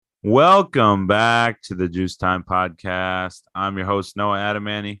Welcome back to the Juice Time Podcast. I'm your host, Noah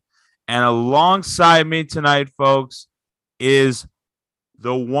Adamani. And alongside me tonight, folks, is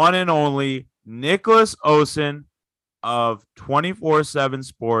the one and only Nicholas Osen of 24/7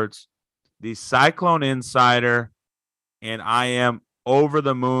 Sports, the Cyclone Insider. And I am over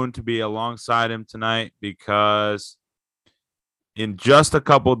the moon to be alongside him tonight because in just a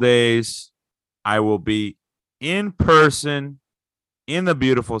couple days, I will be in person in the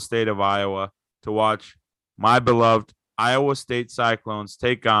beautiful state of Iowa to watch my beloved Iowa State Cyclones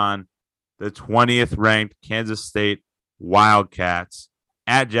take on the 20th ranked Kansas State Wildcats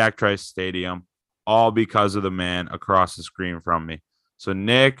at Jack Trice Stadium, all because of the man across the screen from me. So,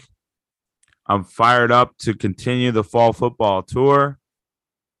 Nick, I'm fired up to continue the fall football tour.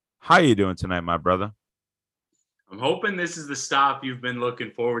 How you doing tonight, my brother? I'm hoping this is the stop you've been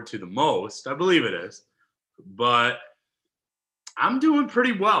looking forward to the most. I believe it is. But I'm doing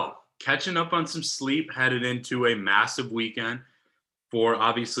pretty well. Catching up on some sleep, headed into a massive weekend for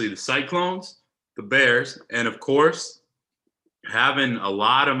obviously the Cyclones, the Bears, and of course, having a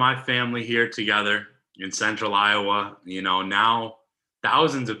lot of my family here together in central Iowa. Now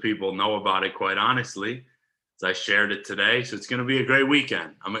thousands of people know about it, quite honestly, as I shared it today. So it's going to be a great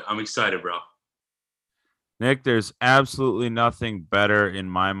weekend. I'm excited, bro. Nick, there's absolutely nothing better in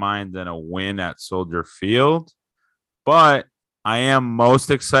my mind than a win at Soldier Field. But I am most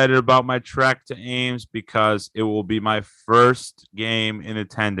excited about my trek to Ames because it will be my first game in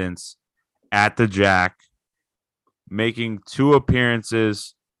attendance at the Jack, making 2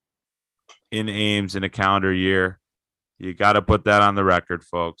 appearances in Ames in a calendar year. You got to put that on the record,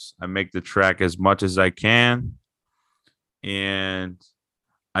 folks. I make the trek as much as I can, and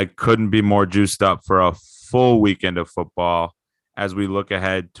I couldn't be more juiced up for a full weekend of football as we look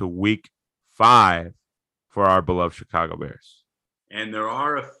ahead to week 5 for our beloved Chicago Bears. And there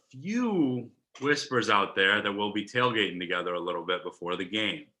are a few whispers out there that we'll be tailgating together a little bit before the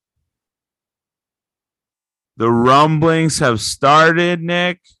game. The rumblings have started,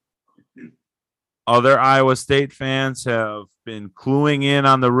 Nick. Other Iowa State fans have been cluing in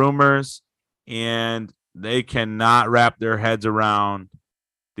on the rumors, and they cannot wrap their heads around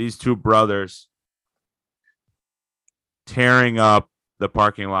these two brothers tearing up the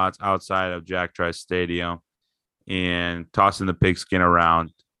parking lots outside of Jack Trice Stadium and tossing the pigskin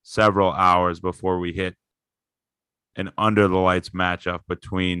around several hours before we hit an under the lights matchup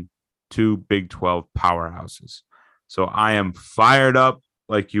between two Big 12 powerhouses. So I am fired up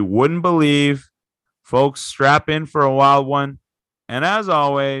like you wouldn't believe. Folks, strap in for a wild one. And as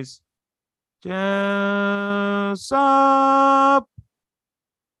always, just up.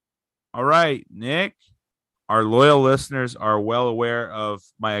 All right, Nick, our loyal listeners are well aware of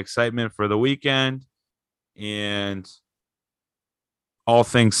my excitement for the weekend and all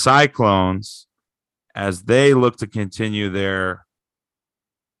things Cyclones as they look to continue their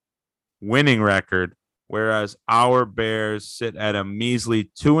winning record, whereas our Bears sit at a measly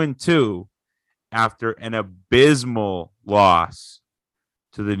 2-2 after an abysmal loss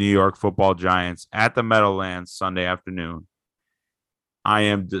to the New York Football Giants at the Meadowlands Sunday afternoon. I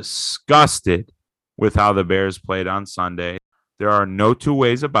am disgusted with how the Bears played on Sunday. There are no two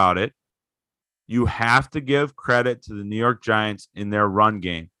ways about it. You have to give credit to the New York Giants in their run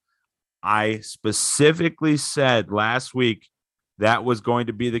game. I specifically said last week that was going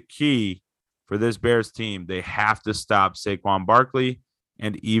to be the key for this Bears team. They have to stop Saquon Barkley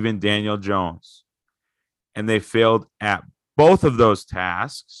and even Daniel Jones. And they failed at both of those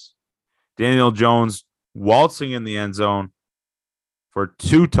tasks. Daniel Jones waltzing in the end zone for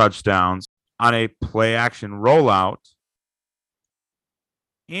 2 touchdowns on a play action rollout.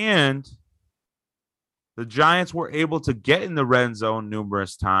 And the Giants were able to get in the red zone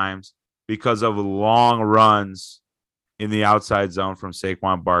numerous times because of long runs in the outside zone from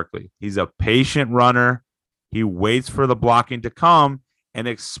Saquon Barkley. He's a patient runner. He waits for the blocking to come and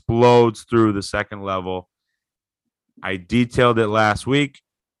explodes through the second level. I detailed it last week,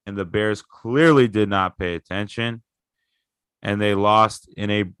 and the Bears clearly did not pay attention, and they lost in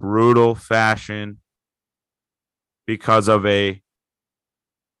a brutal fashion because of a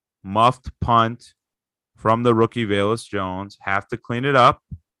muffed punt from the rookie Velus Jones. Have to clean it up.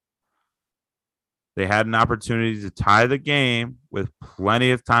 They had an opportunity to tie the game with plenty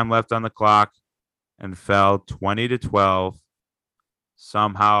of time left on the clock and fell 20-12,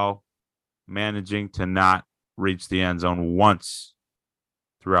 somehow managing to not reach the end zone once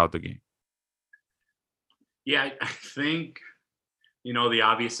throughout the game. Yeah, I think, the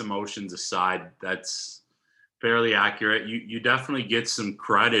obvious emotions aside, that's fairly accurate. You definitely get some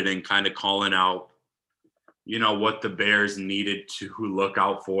credit in kind of calling out what the Bears needed to look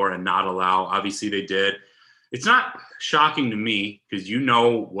out for and not allow. Obviously, they did. It's not shocking to me because you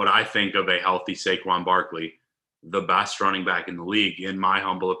know what I think of a healthy Saquon Barkley, the best running back in the league, in my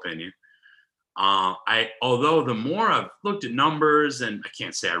humble opinion. Although the more I've looked at numbers, and I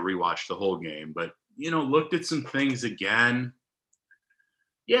can't say I rewatched the whole game, but looked at some things again.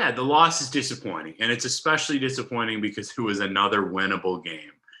 Yeah, the loss is disappointing, and it's especially disappointing because it was another winnable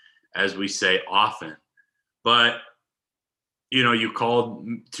game, as we say often. But you called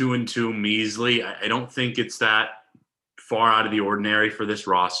 2-2 measly. I don't think it's that far out of the ordinary for this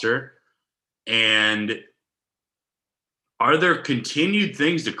roster. And are there continued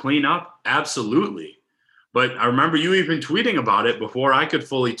things to clean up? Absolutely. But I remember you even tweeting about it before I could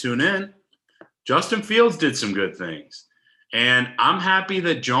fully tune in. Justin Fields did some good things. And I'm happy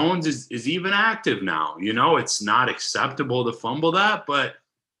that Jones is even active now. It's not acceptable to fumble that, but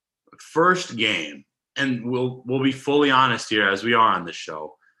first game, and we'll be fully honest here as we are on this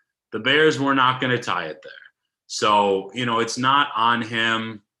show, the Bears were not going to tie it there. So, it's not on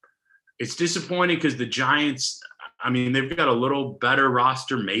him. It's disappointing because the Giants, they've got a little better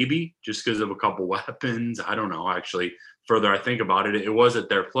roster maybe just because of a couple weapons. I don't know, actually, further I think about it, it was at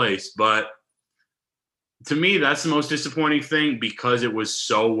their place. But to me, that's the most disappointing thing because it was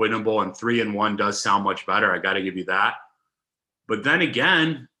so winnable, and 3-1 does sound much better. I got to give you that. But then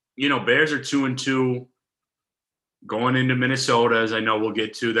again, Bears are 2-2 going into Minnesota, as I know we'll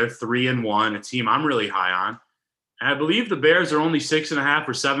get to. They're 3-1, a team I'm really high on. And I believe the Bears are only 6.5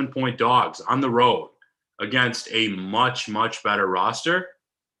 or 7-point dogs on the road against a much, much better roster.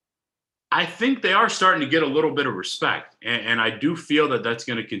 I think they are starting to get a little bit of respect. And I do feel that that's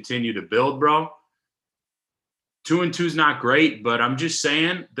going to continue to build, bro. 2-2 is not great, but I'm just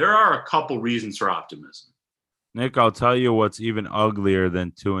saying there are a couple reasons for optimism. Nick, I'll tell you what's even uglier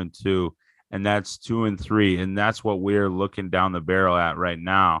than 2-2, and that's 2-3, and that's what we're looking down the barrel at right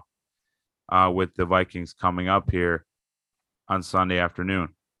now with the Vikings coming up here on Sunday afternoon.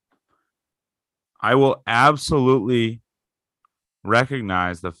 I will absolutely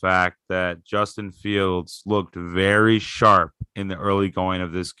recognize the fact that Justin Fields looked very sharp in the early going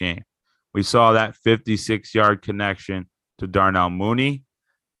of this game. We saw that 56-yard connection to Darnell Mooney.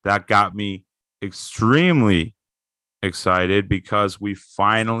 That got me extremely excited because we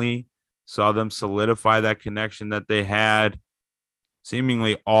finally saw them solidify that connection that they had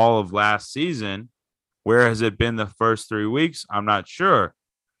seemingly all of last season. Where has it been the first 3 weeks? I'm not sure.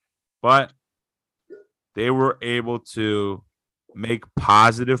 But they were able to make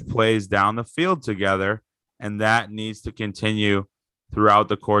positive plays down the field together, and that needs to continue throughout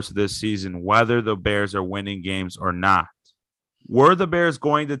the course of this season, whether the Bears are winning games or not. Were the Bears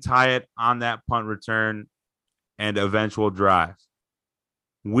going to tie it on that punt return and eventual drive?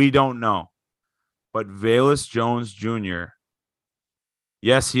 We don't know. But Velus Jones Jr.,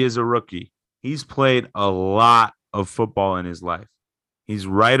 yes, he is a rookie. He's played a lot of football in his life. He's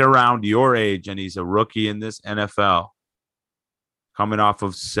right around your age, and he's a rookie in this NFL, coming off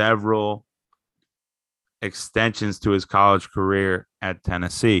of several extensions to his college career at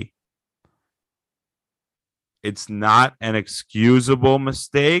Tennessee. It's not an excusable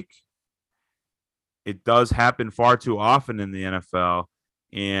mistake. It does happen far too often in the NFL,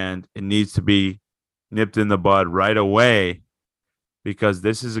 and it needs to be nipped in the bud right away because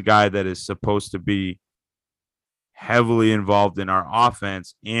this is a guy that is supposed to be heavily involved in our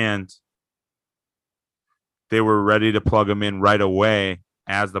offense, and they were ready to plug him in right away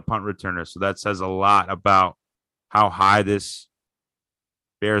as the punt returner. So that says a lot about how high this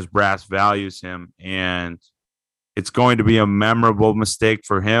Bears brass values him. And it's going to be a memorable mistake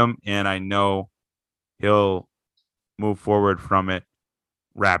for him. And I know he'll move forward from it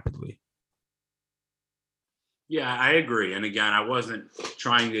rapidly. Yeah, I agree. And again, I wasn't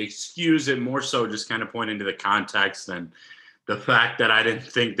trying to excuse it, more so just kind of pointing to the context and the fact that I didn't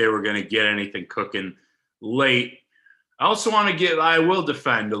think they were going to get anything cooking late. I also want to I will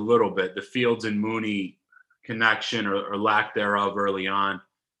defend a little bit the Fields and Mooney connection or lack thereof early on.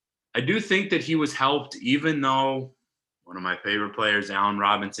 I do think that he was helped, even though one of my favorite players, Allen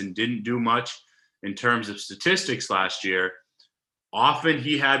Robinson, didn't do much in terms of statistics last year. Often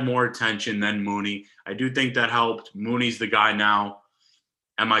he had more attention than Mooney. I do think that helped. Mooney's the guy now.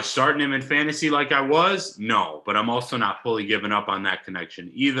 Am I starting him in fantasy like I was? No, but I'm also not fully giving up on that connection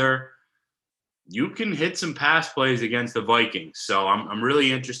either. You can hit some pass plays against the Vikings. So I'm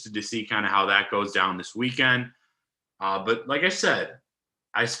really interested to see kind of how that goes down this weekend. But like I said,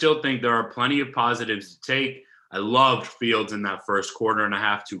 I still think there are plenty of positives to take. I loved Fields in that first quarter and a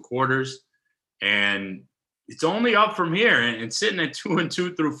half, 2 quarters. And it's only up from here. And sitting at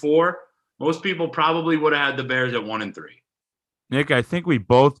 2-2 through 4, Most people probably would have had the Bears at 1-3. Nick, I think we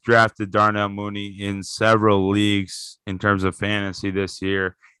both drafted Darnell Mooney in several leagues in terms of fantasy this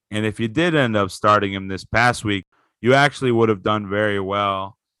year. And if you did end up starting him this past week, you actually would have done very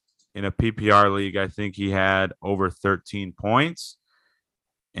well. In a PPR league, I think he had over 13 points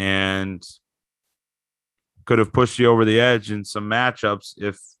and could have pushed you over the edge in some matchups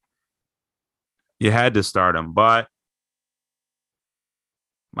if you had to start him. But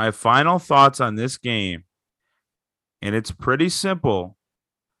my final thoughts on this game, and it's pretty simple,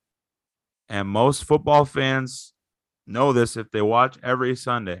 and most football fans know this if they watch every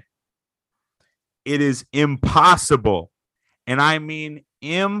Sunday. It is impossible, and I mean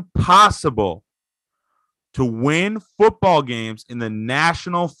impossible, to win football games in the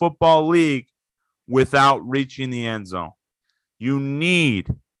National Football League without reaching the end zone. You need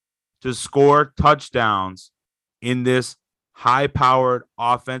to score touchdowns in this high-powered,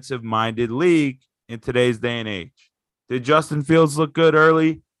 offensive-minded league in today's day and age. Did Justin Fields look good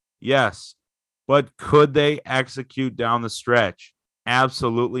early? Yes. But could they execute down the stretch?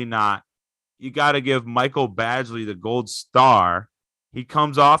 Absolutely not. You got to give Michael Badgley the gold star. He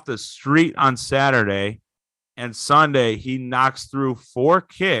comes off the street on Saturday, and Sunday he knocks through 4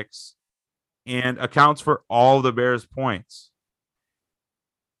 kicks and accounts for all the Bears' points.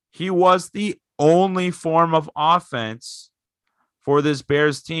 He was the only form of offense for this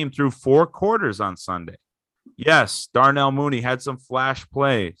Bears team through 4 quarters on Sunday. Yes, Darnell Mooney had some flash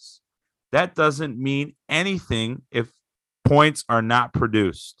plays. That doesn't mean anything if points are not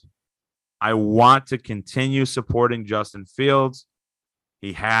produced. I want to continue supporting Justin Fields.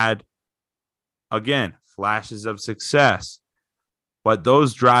 He had, again, flashes of success, but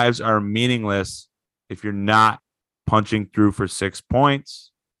those drives are meaningless if you're not punching through for 6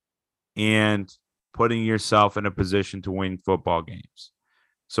 points and putting yourself in a position to win football games.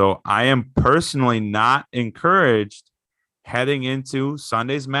 So I am personally not encouraged heading into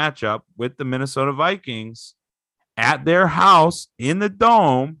Sunday's matchup with the Minnesota Vikings at their house in the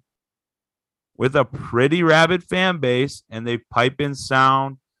Dome with a pretty rabid fan base, and they pipe in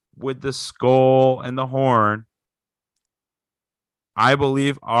sound with the skull and the horn. I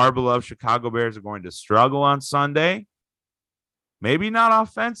believe our beloved Chicago Bears are going to struggle on Sunday. Maybe not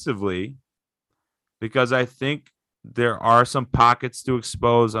offensively, because I think there are some pockets to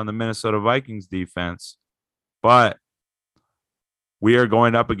expose on the Minnesota Vikings defense. But we are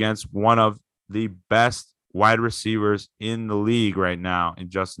going up against one of the best wide receivers in the league right now in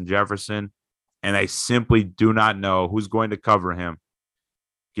Justin Jefferson. And I simply do not know who's going to cover him,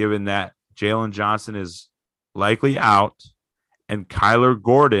 given that Jalen Johnson is likely out and Kyler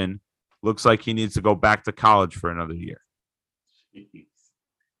Gordon looks like he needs to go back to college for another year.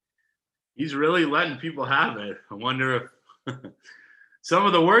 He's really letting people have it. I wonder if some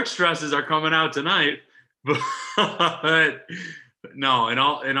of the work stresses are coming out tonight. But no, in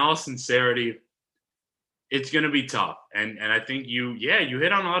all sincerity, it's going to be tough. And I think you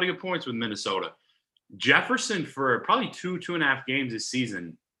hit on a lot of good points with Minnesota. Jefferson for probably 2.5 games this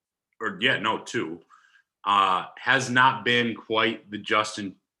season, two, has not been quite the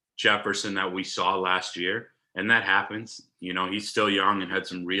Justin Jefferson that we saw last year. And that happens. You know, he's still young and had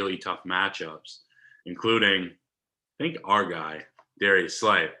some really tough matchups, including, I think, our guy, Darius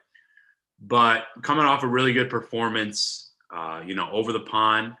Slay. But coming off a really good performance, over the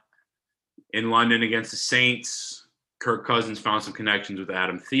pond in London against the Saints, Kirk Cousins found some connections with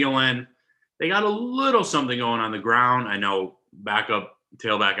Adam Thielen. They got a little something going on the ground. I know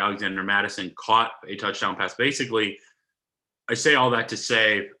tailback Alexander Madison caught a touchdown pass. Basically, I say all that to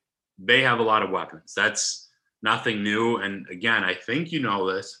say they have a lot of weapons. That's nothing new. And again, I think you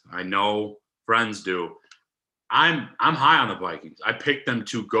know this. I know friends do. I'm high on the Vikings. I picked them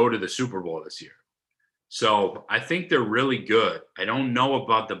to go to the Super Bowl this year. So I think they're really good. I don't know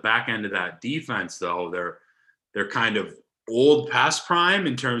about the back end of that defense, though. They're kind of old past prime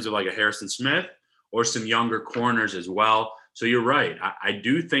in terms of like a Harrison Smith or some younger corners as well. So you're right. I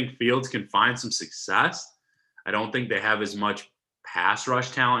do think Fields can find some success. I don't think they have as much pass rush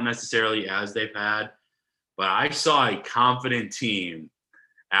talent necessarily as they've had. But I saw a confident team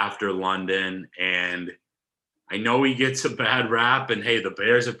after London, and I know he gets a bad rap, and hey, the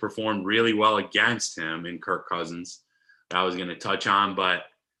Bears have performed really well against him in Kirk Cousins that I was going to touch on, but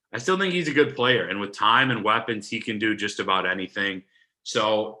I still think he's a good player, and with time and weapons, he can do just about anything.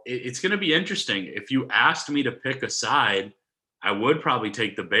 So it's going to be interesting. If you asked me to pick a side, I would probably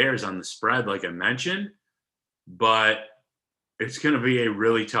take the Bears on the spread, like I mentioned, but it's going to be a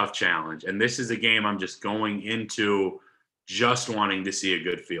really tough challenge. And this is a game I'm just going into just wanting to see a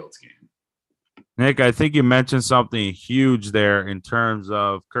good Fields game. Nick, I think you mentioned something huge there in terms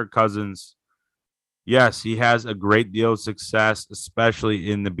of Kirk Cousins. Yes, he has a great deal of success,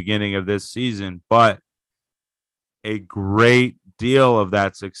 especially in the beginning of this season, but a great deal of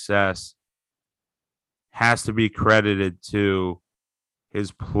that success has to be credited to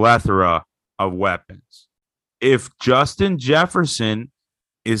his plethora of weapons. If Justin Jefferson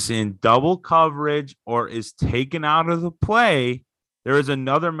is in double coverage or is taken out of the play, there is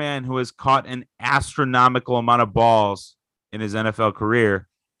another man who has caught an astronomical amount of balls in his NFL career,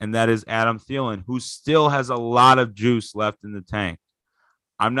 and that is Adam Thielen, who still has a lot of juice left in the tank.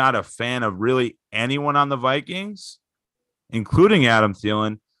 I'm not a fan of really anyone on the Vikings, including Adam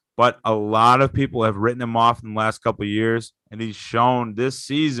Thielen, but a lot of people have written him off in the last couple of years, and he's shown this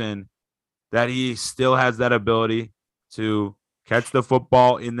season that he still has that ability to catch the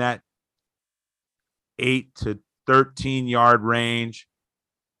football in that 8 to 13 yard range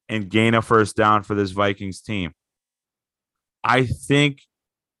and gain a first down for this Vikings team. I think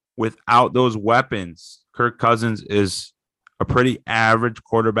without those weapons, Kirk Cousins is a pretty average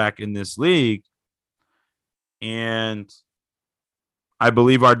quarterback in this league. And I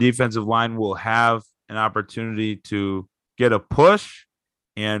believe our defensive line will have an opportunity to get a push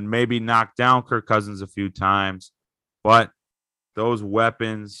and maybe knock down Kirk Cousins a few times. But those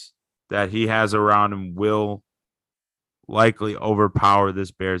weapons that he has around him will likely overpower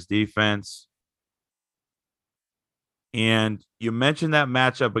this Bears defense. And you mentioned that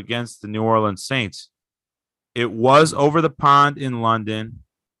matchup against the New Orleans Saints. It was over the pond in London.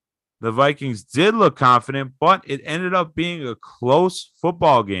 The Vikings did look confident, but it ended up being a close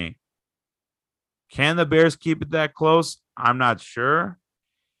football game. Can the Bears keep it that close? I'm not sure.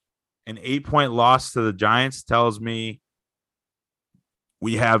 An 8-point loss to the Giants tells me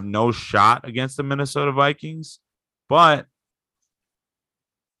we have no shot against the Minnesota Vikings, but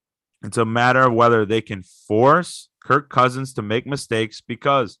it's a matter of whether they can force Kirk Cousins to make mistakes,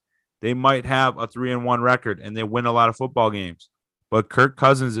 because they might have a 3-1 record and they win a lot of football games. But Kirk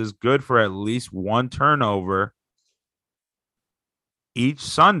Cousins is good for at least one turnover each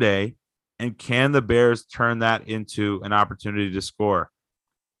Sunday. And can the Bears turn that into an opportunity to score?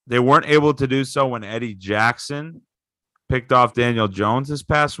 They weren't able to do so when Eddie Jackson picked off Daniel Jones this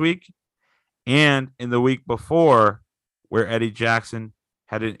past week, and in the week before, where Eddie Jackson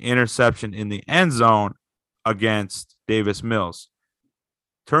had an interception in the end zone against Davis Mills.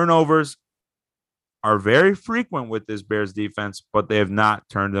 Turnovers are very frequent with this Bears defense, but they have not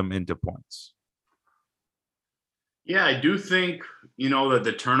turned them into points. Yeah, I do think, that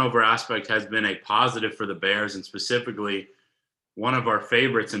the turnover aspect has been a positive for the Bears, and specifically one of our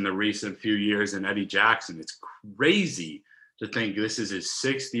favorites in the recent few years in Eddie Jackson. It's crazy to think this is his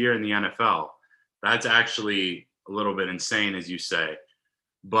 6th year in the NFL. That's actually a little bit insane, as you say.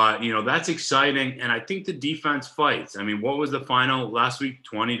 But, that's exciting. And I think the defense fights. I mean, what was the final last week?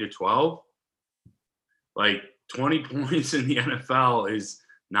 20-12? Like 20 points in the NFL is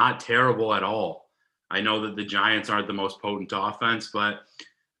not terrible at all. I know that the Giants aren't the most potent offense, but,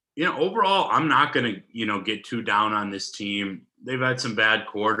 overall, I'm not going to, get too down on this team. They've had some bad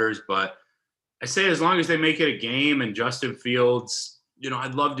quarters, but I say as long as they make it a game and Justin Fields,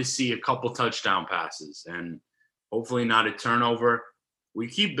 I'd love to see a couple touchdown passes and hopefully not a turnover. We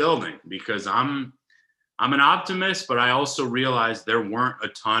keep building, because I'm an optimist, but I also realize there weren't a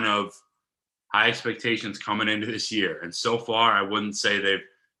ton of high expectations coming into this year. And so far, I wouldn't say they've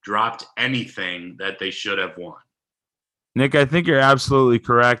dropped anything that they should have won. Nick, I think you're absolutely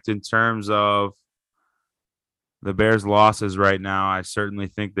correct in terms of the Bears' losses right now. I certainly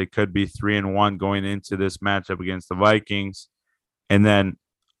think they could be 3-1 going into this matchup against the Vikings, and then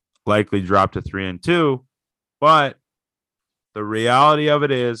likely drop to 3-2. But the reality of it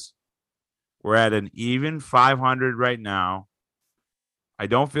is we're at an even 500 right now. I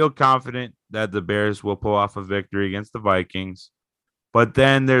don't feel confident that the Bears will pull off a victory against the Vikings. But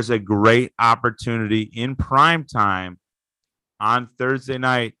then there's a great opportunity in prime time on Thursday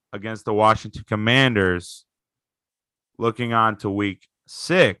night against the Washington Commanders, looking on to week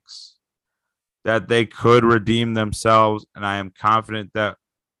 6, that they could redeem themselves. And I am confident that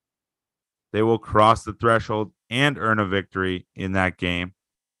they will cross the threshold and earn a victory in that game.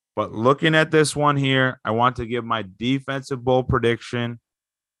 But looking at this one here, I want to give my defensive bowl prediction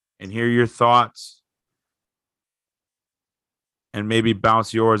and hear your thoughts, and maybe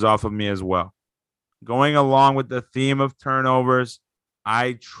bounce yours off of me as well. Going along with the theme of turnovers,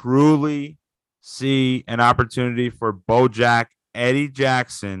 I truly see an opportunity for Bojack Eddie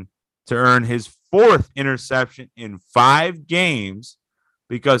Jackson to earn his 4th interception in 5 games,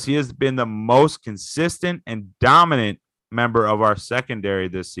 because he has been the most consistent and dominant member of our secondary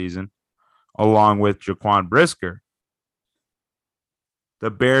this season. along with Jaquan Brisker. The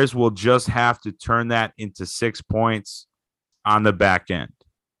Bears will just have to turn that into 6 points on the back end.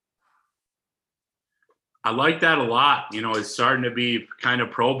 I like that a lot. It's starting to be kind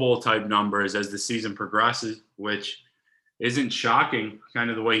of Pro Bowl type numbers as the season progresses, which isn't shocking, kind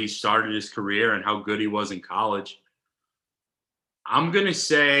of the way he started his career and how good he was in college. I'm going to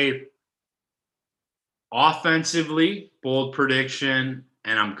say offensively, bold prediction,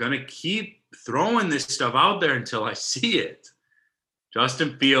 and I'm going to keep throwing this stuff out there until I see it.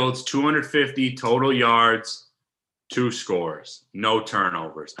 Justin Fields, 250 total yards, 2 scores, no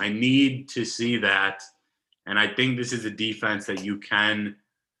turnovers. I need to see that. And I think this is a defense that you can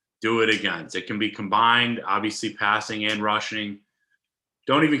do it against. It can be combined, obviously passing and rushing.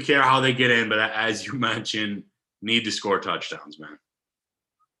 Don't even care how they get in, but as you mentioned, need to score touchdowns, man.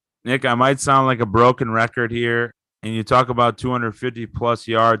 Nick, I might sound like a broken record here, and you talk about 250 plus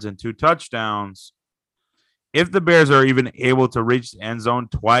yards and 2 touchdowns. If the Bears are even able to reach the end zone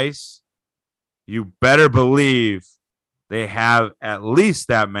twice, you better believe they have at least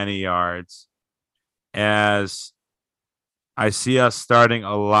that many yards, as I see us starting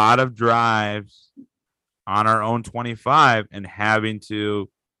a lot of drives on our own 25 and having to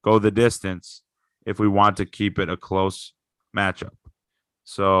go the distance if we want to keep it a close matchup.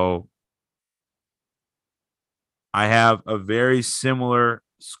 So I have a very similar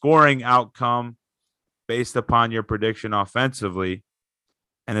scoring outcome based upon your prediction offensively.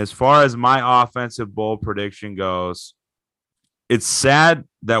 And as far as my offensive bold prediction goes, it's sad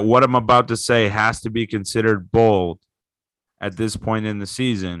that what I'm about to say has to be considered bold at this point in the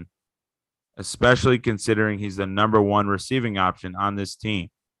season, especially considering he's the number 1 receiving option on this team.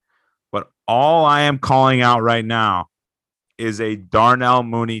 But all I am calling out right now is a Darnell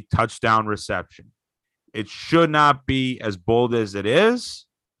Mooney touchdown reception. It should not be as bold as it is,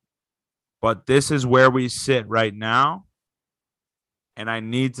 but this is where we sit right now. And I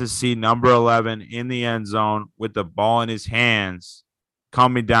need to see number 11 in the end zone with the ball in his hands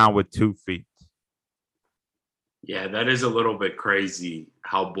coming down with 2 feet. Yeah, that is a little bit crazy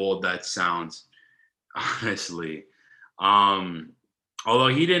how bold that sounds, honestly. Although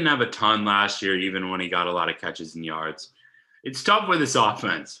he didn't have a ton last year, even when he got a lot of catches and yards. It's tough with this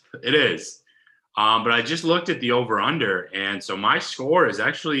offense. It is. But I just looked at the over-under, and so my score is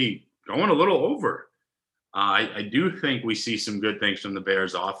actually going a little over. I do think we see some good things from the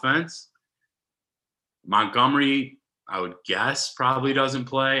Bears offense. Montgomery, I would guess, probably doesn't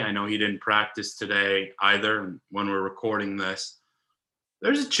play. I know he didn't practice today either when we're recording this.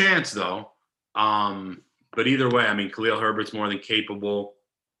 There's a chance, though. But either way, I mean, Khalil Herbert's more than capable.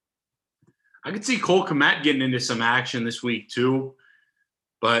 I could see Cole Kmet getting into some action this week, too.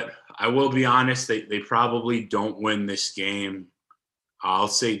 But I will be honest, they probably don't win this game. I'll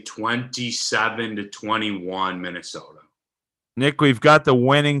say 27-21 Minnesota. Nick, we've got the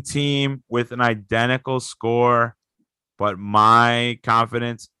winning team with an identical score, but my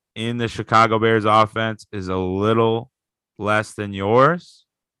confidence in the Chicago Bears offense is a little less than yours.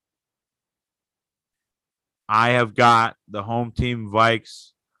 I have got the home team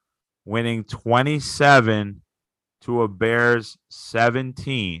Vikes winning 27 to a Bears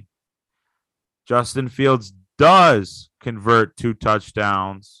 17. Justin Fields does convert 2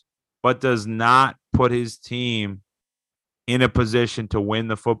 touchdowns, but does not put his team in a position to win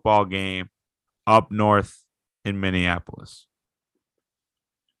the football game up north in Minneapolis.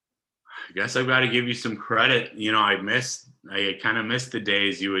 I guess I've got to give you some credit. I kind of missed the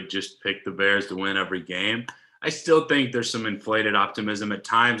days you would just pick the Bears to win every game. I still think there's some inflated optimism at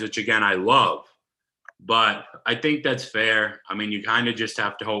times, which again, I love, but I think that's fair. I mean, you kind of just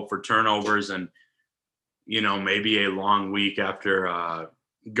have to hope for turnovers and, maybe a long week after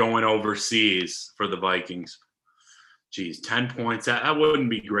going overseas for the Vikings. Geez, 10 points, that wouldn't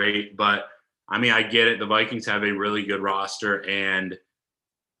be great, but I mean, I get it. The Vikings have a really good roster, and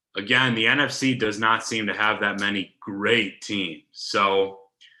again, the NFC does not seem to have that many great teams. So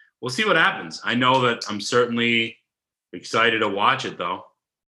we'll see what happens. I know that I'm certainly excited to watch it, though.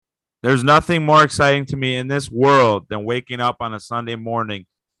 There's nothing more exciting to me in this world than waking up on a Sunday morning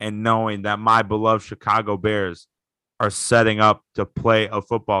and knowing that my beloved Chicago Bears are setting up to play a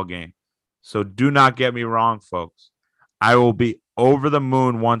football game. So do not get me wrong, folks. I will be over the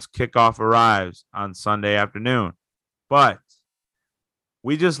moon once kickoff arrives on Sunday afternoon. But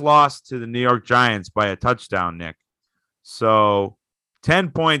we just lost to the New York Giants by a touchdown, Nick. So 10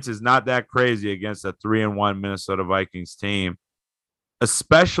 points is not that crazy against a 3-1 Minnesota Vikings team,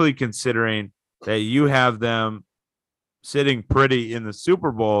 especially considering that you have them sitting pretty in the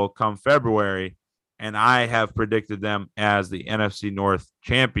Super Bowl come February, and I have predicted them as the NFC North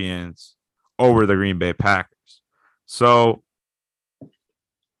champions over the Green Bay Packers. So,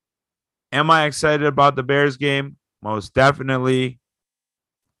 am I excited about the Bears game? Most definitely.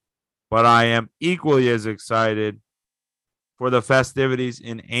 But I am equally as excited for the festivities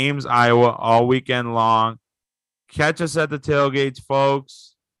in Ames, Iowa all weekend long. Catch us at the tailgates,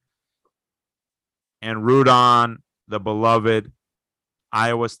 folks, and root on the beloved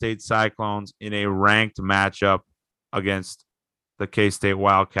Iowa State Cyclones in a ranked matchup against the K-State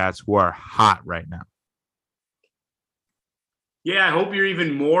Wildcats, who are hot right now. Yeah, I hope you're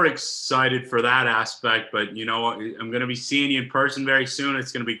even more excited for that aspect. But, you know, I'm going to be seeing you in person very soon.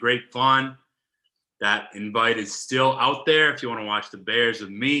 It's going to be great fun. That invite is still out there if you want to watch the Bears with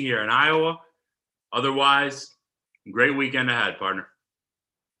me here in Iowa. Otherwise, great weekend ahead, partner.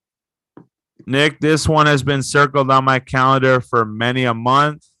 Nick, this one has been circled on my calendar for many a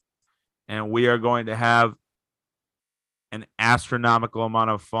month, and we are going to have an astronomical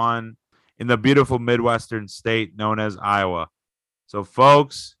amount of fun in the beautiful Midwestern state known as Iowa. So,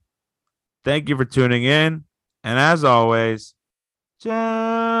 folks, thank you for tuning in. And as always,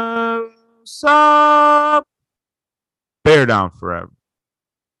 Joseph, bear down forever.